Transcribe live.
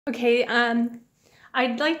Okay,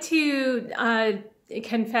 I'd like to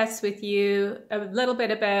confess with you a little bit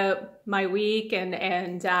about my week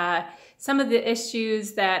and some of the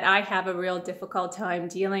issues that I have a real difficult time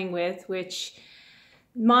dealing with, which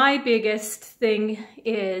my biggest thing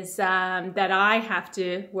is that I have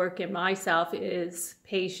to work in myself is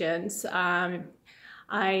patience.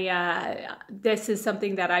 This is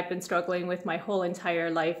something that I've been struggling with my whole entire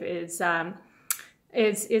life is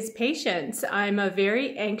patience. I'm a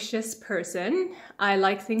very anxious person. I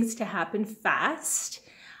like things to happen fast.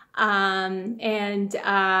 I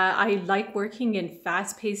like working in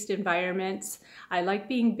fast-paced environments. I like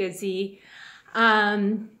being busy.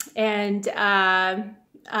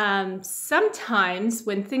 Sometimes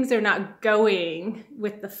when things are not going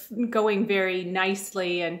very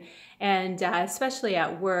nicely and especially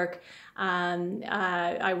at work,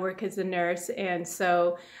 I work as a nurse, and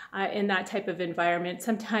so in that type of environment,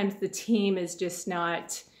 sometimes the team is just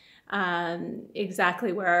not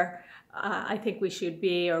exactly where I think we should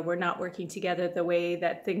be, or we're not working together the way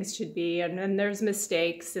that things should be, and then there's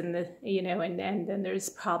mistakes, and then there's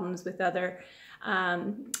problems with other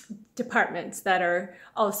departments that are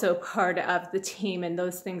also part of the team, and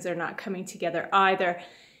those things are not coming together either.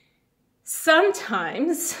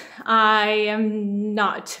 Sometimes I am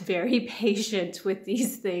not very patient with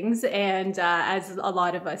these things, and as a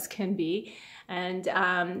lot of us can be, and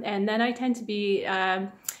then I tend to be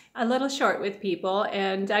a little short with people.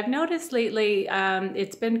 And I've noticed lately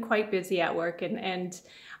it's been quite busy at work, and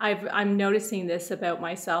I'm noticing this about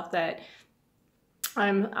myself, that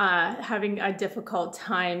I'm having a difficult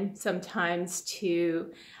time sometimes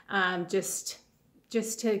to just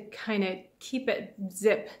to kind of keep it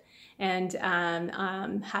zip and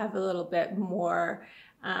have a little bit more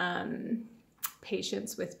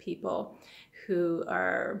patience with people who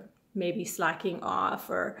are maybe slacking off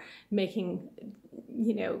or making,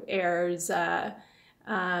 errors, they're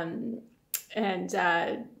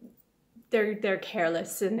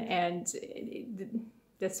careless, and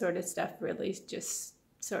this sort of stuff really just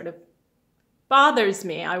sort of bothers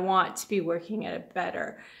me. I want to be working at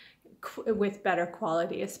with better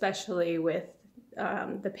quality, especially with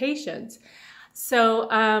the patients. So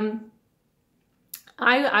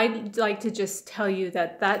I'd like to just tell you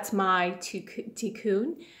that that's my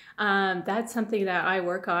tikkun. That's something that I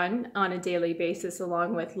work on a daily basis,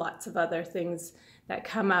 along with lots of other things that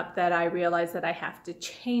come up that I realize that I have to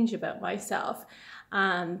change about myself.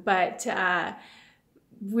 But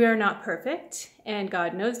we're not perfect, and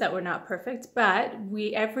God knows that we're not perfect, but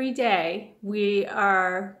every day we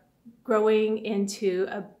are growing into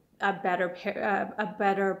a better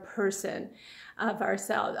person of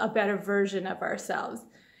ourselves, a better version of ourselves.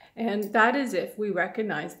 And that is if we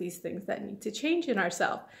recognize these things that need to change in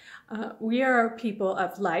ourselves. We are people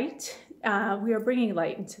of light. We are bringing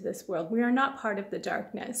light into this world. We are not part of the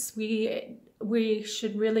darkness. We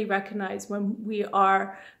should really recognize when we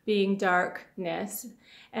are being darkness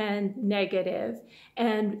and negative,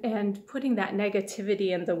 and putting that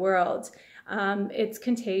negativity in the world. It's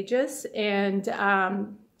contagious, and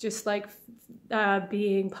just like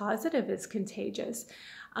being positive is contagious.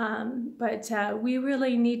 But we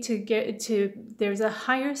really need to get to, there's a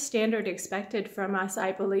higher standard expected from us,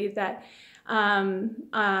 I believe, that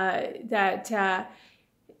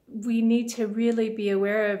we need to really be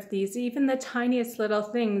aware of these, even the tiniest little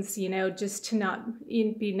things, just to not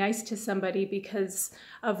be nice to somebody because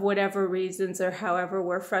of whatever reasons or however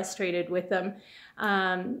we're frustrated with them.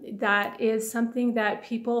 That is something that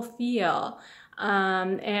people feel.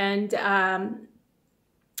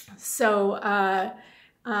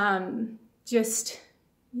 Just,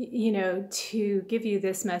 to give you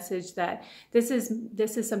this message that this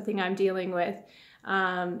is something I'm dealing with.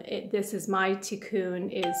 This is my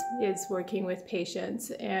tikkun, is working with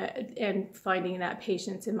patience and finding that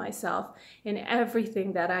patience in myself, in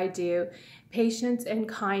everything that I do, patience and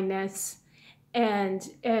kindness, and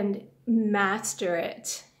master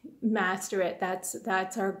it.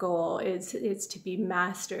 That's our goal, is to be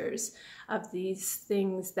masters of these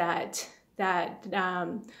things that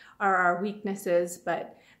are our weaknesses,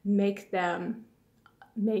 but make them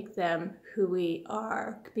who we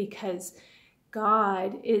are, because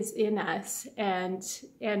God is in us, and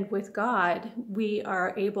with God we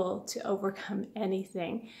are able to overcome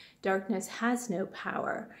anything. Darkness has no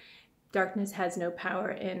power. Darkness has no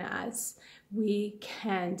power in us. We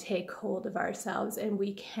can take hold of ourselves, and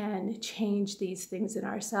we can change these things in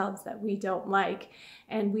ourselves that we don't like,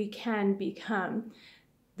 and we can become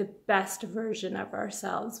the best version of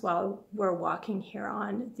ourselves while we're walking here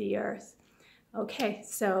on the earth. Okay,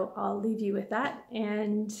 so I'll leave you with that,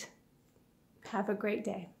 and have a great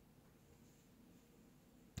day.